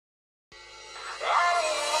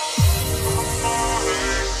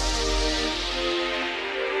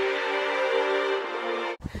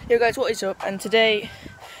Yo guys, what is up? And today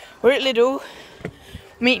we're at Lidl,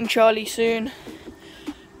 meeting Charlie soon.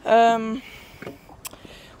 We're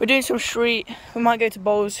doing some street. We might go to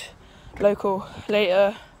Bowls local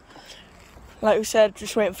later. Like we said,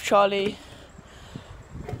 just waiting for Charlie.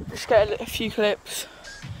 Just get a few clips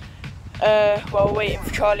while we're waiting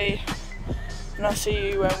for Charlie. And I'll see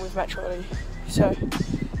you when we've met Charlie. So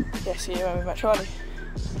yeah, see you when we've met Charlie.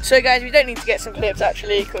 So guys, we don't need to get some clips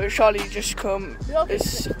actually, because Charlie just come.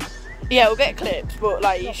 Yeah, we'll get clips, but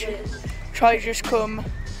like Charlie just come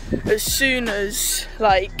as soon as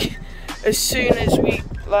we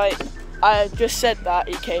I just said that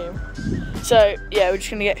he came. So yeah, we're just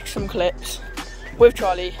gonna get some clips with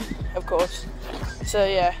Charlie, of course. So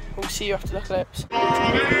yeah, we'll see you after the clips.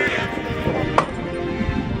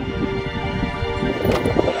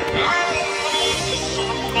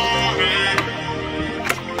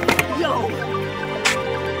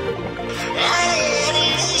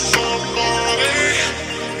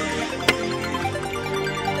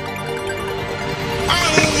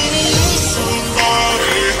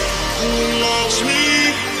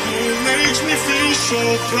 So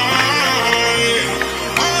bright,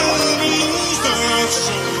 I wanna lose that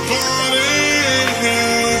somebody.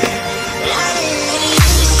 I wanna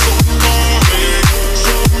lose somebody.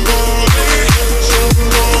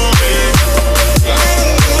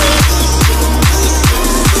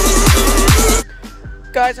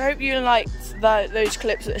 Guys, I hope you liked those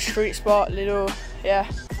clips at the street spot, Lidl. Yeah.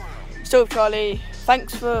 Still with Charlie.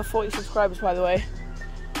 Thanks for 40 subscribers, by the way.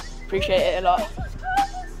 Appreciate it a lot.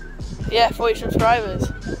 Yeah, 40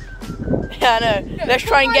 subscribers. Yeah, I know. Let's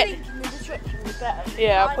try and get.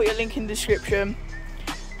 Yeah, I'll put your link in the description.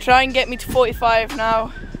 Try and get me to 45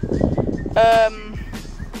 now.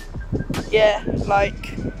 Yeah,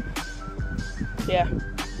 yeah.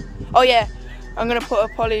 Oh yeah, I'm gonna put a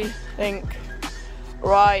poly link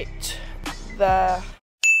right there.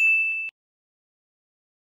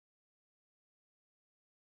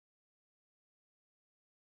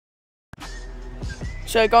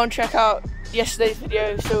 So go and check out yesterday's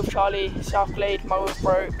video, still with Charlie, South Glade, my was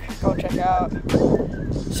broke, go and check it out.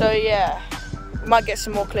 So yeah, we might get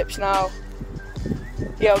some more clips now.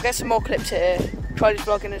 Yeah, we'll get some more clips here. Charlie's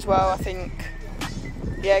vlogging as well, I think.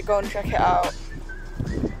 Yeah, go and check it out.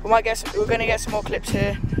 We're gonna get some more clips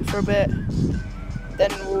here for a bit.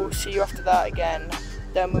 Then we'll see you after that again.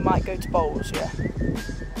 Then we might go to Bowls, yeah.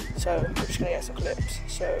 So we're just gonna get some clips.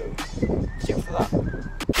 So see you after that.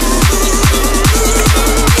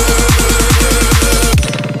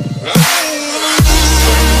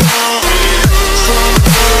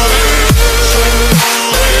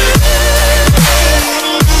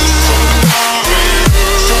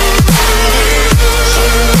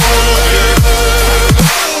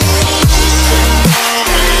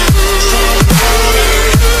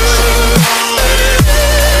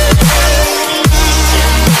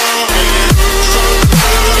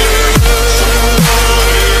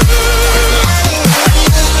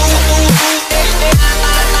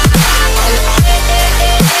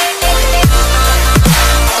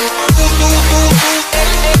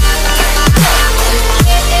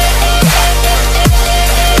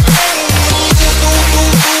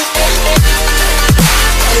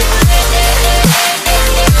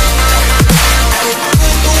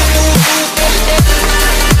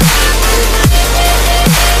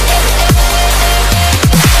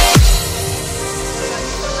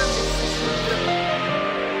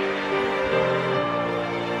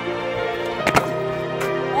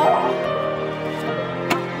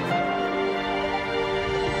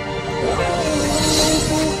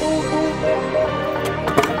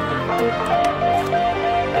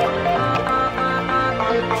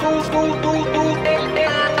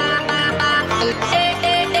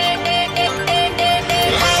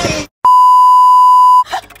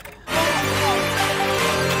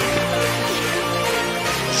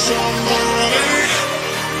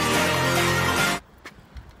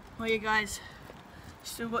 Oh yeah guys,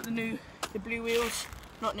 still got the blue wheels,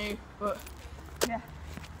 not new, but yeah.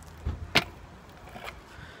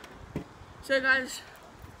 So guys,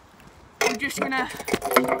 we're just gonna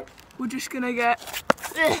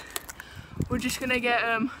get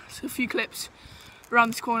a few clips around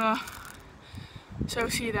this corner. So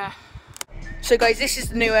we'll see you there. So guys, this is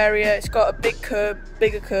the new area. It's got a big curb,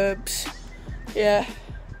 bigger curbs. Yeah.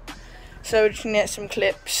 So we're just gonna get some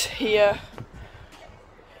clips here.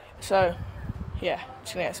 So yeah,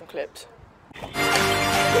 just gonna get some clips.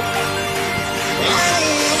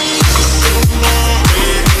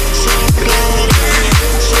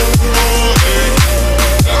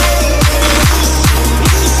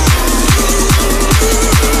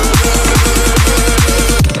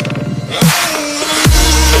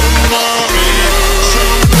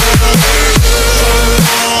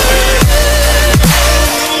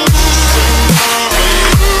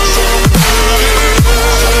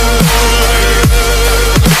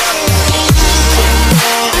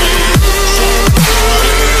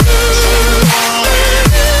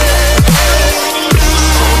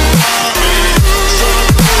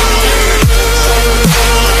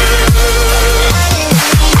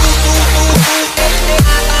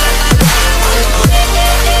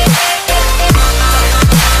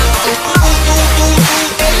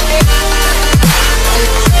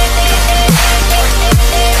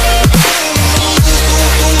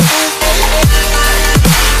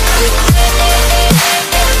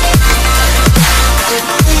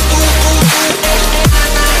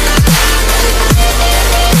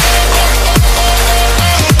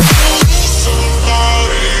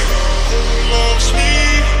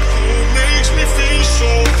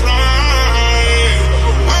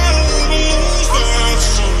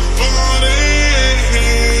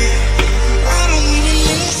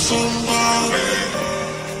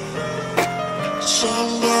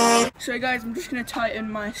 guys, I'm just going to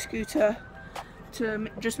tighten my scooter to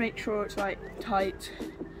just make sure it's like tight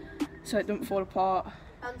so it doesn't fall apart.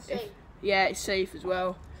 And safe. Yeah, it's safe as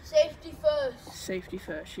well. Safety first. Safety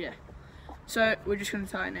first, yeah. So we're just going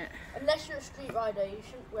to tighten it. Unless you're a street rider, you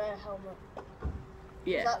shouldn't wear a helmet.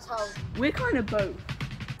 Yeah. That's how. We're kind of both.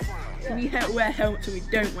 Yeah. We wear helmets and we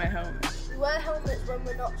don't wear helmets. We wear helmets when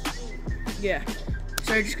we're not street. Yeah.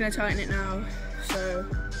 So we're just going to tighten it now. So,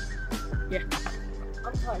 yeah.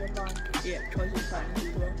 I'm tightening mine. Yeah, try to tighten it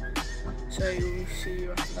as well. So we'll see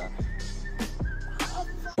you after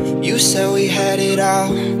that. You said we had it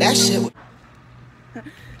all. That shit.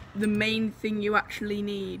 The main thing you actually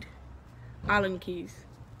need, Allen keys.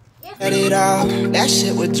 Had it all. That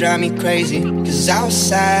shit would drive me crazy. Cause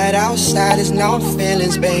outside is no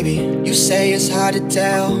feelings, baby. You say it's hard to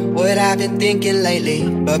tell what I've been thinking lately,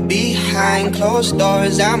 but behind closed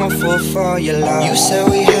doors, I'm a fool for your love. You said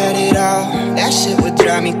we had it all. That shit would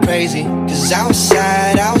drive me crazy. Cause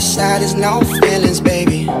outside is no feelings,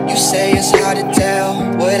 baby. You say it's hard to tell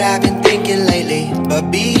what I've been thinking lately,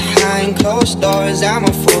 but behind closed doors, I'm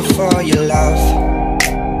a fool for your love.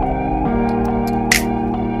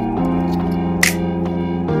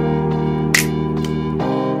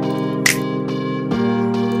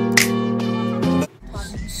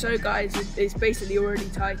 So guys, it's basically already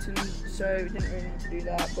tightened, so we didn't really need to do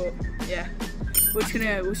that, but yeah.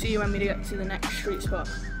 We'll see you when we get to the next street spot.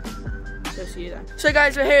 So see you then. So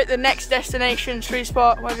guys, we're here at the next destination street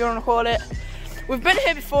spot, whatever you want to call it. We've been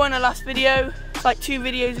here before in the last video, like 2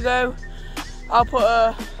 videos ago. I'll put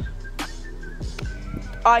a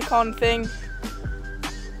icon thing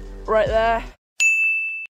right there.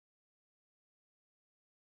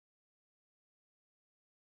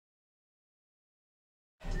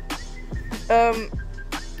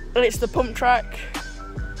 It's the pump track.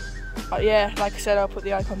 Yeah, like I said, I'll put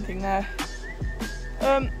the icon thing there.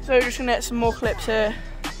 So we're just gonna get some more clips here,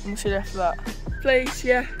 and we'll see you after that. Place,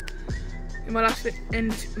 yeah. In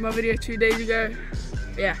my video 2 days ago,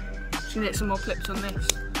 yeah. Just gonna get some more clips on this.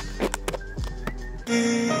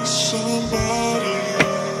 Somebody.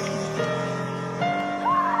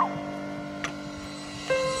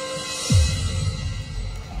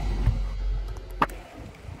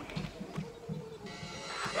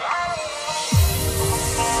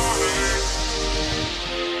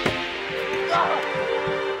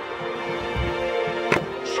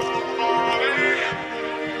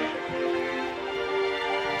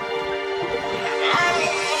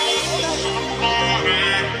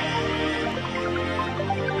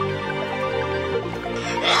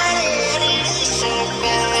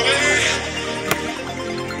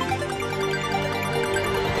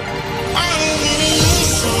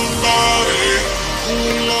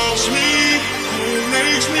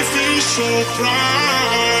 So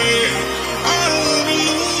bright, I don't wanna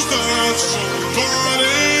lose that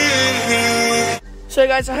somebody. So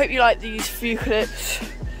guys, I hope you like these few clips.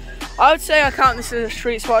 I would say I count this as a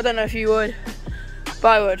street spot. I don't know if you would, but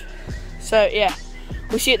I would. So yeah,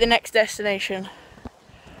 we'll see you at the next destination.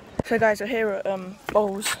 So guys, we're here at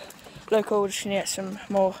Bowls local. We're just gonna get some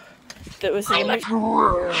more. That was the Jesus Christ,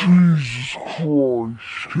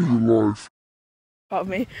 life. Pardon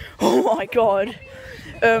me. Oh my god.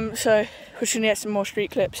 So we're just gonna get some more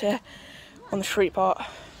street clips here on the street part.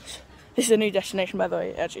 This is a new destination, by the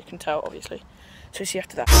way, as you can tell, obviously. So we'll see you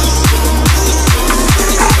after that.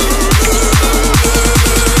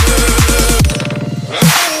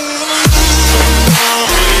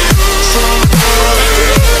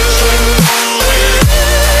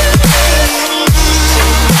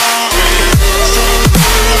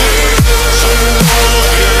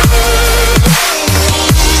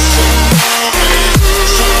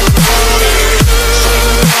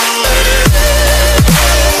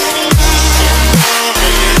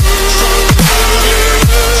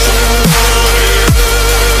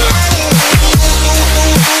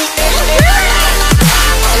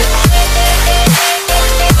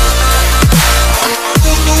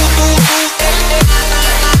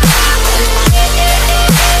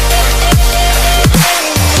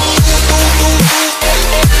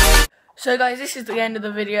 So guys, this is the end of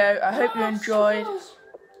the video. I hope you enjoyed.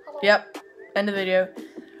 Yep, end of the video.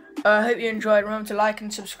 I hope you enjoyed. Remember to like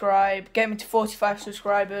and subscribe. Get me to 45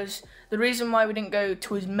 subscribers. The reason why we didn't go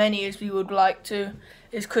to as many as we would like to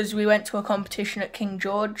is because we went to a competition at King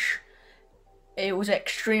George. It was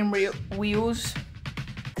Extreme Wheels.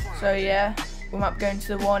 So yeah, we might be going to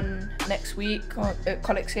the one next week at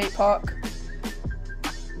Colic Skate Park.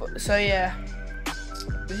 So yeah,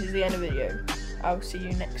 this is the end of the video. I'll see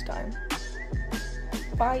you next time.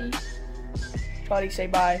 Bye. Charlie, say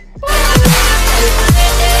bye.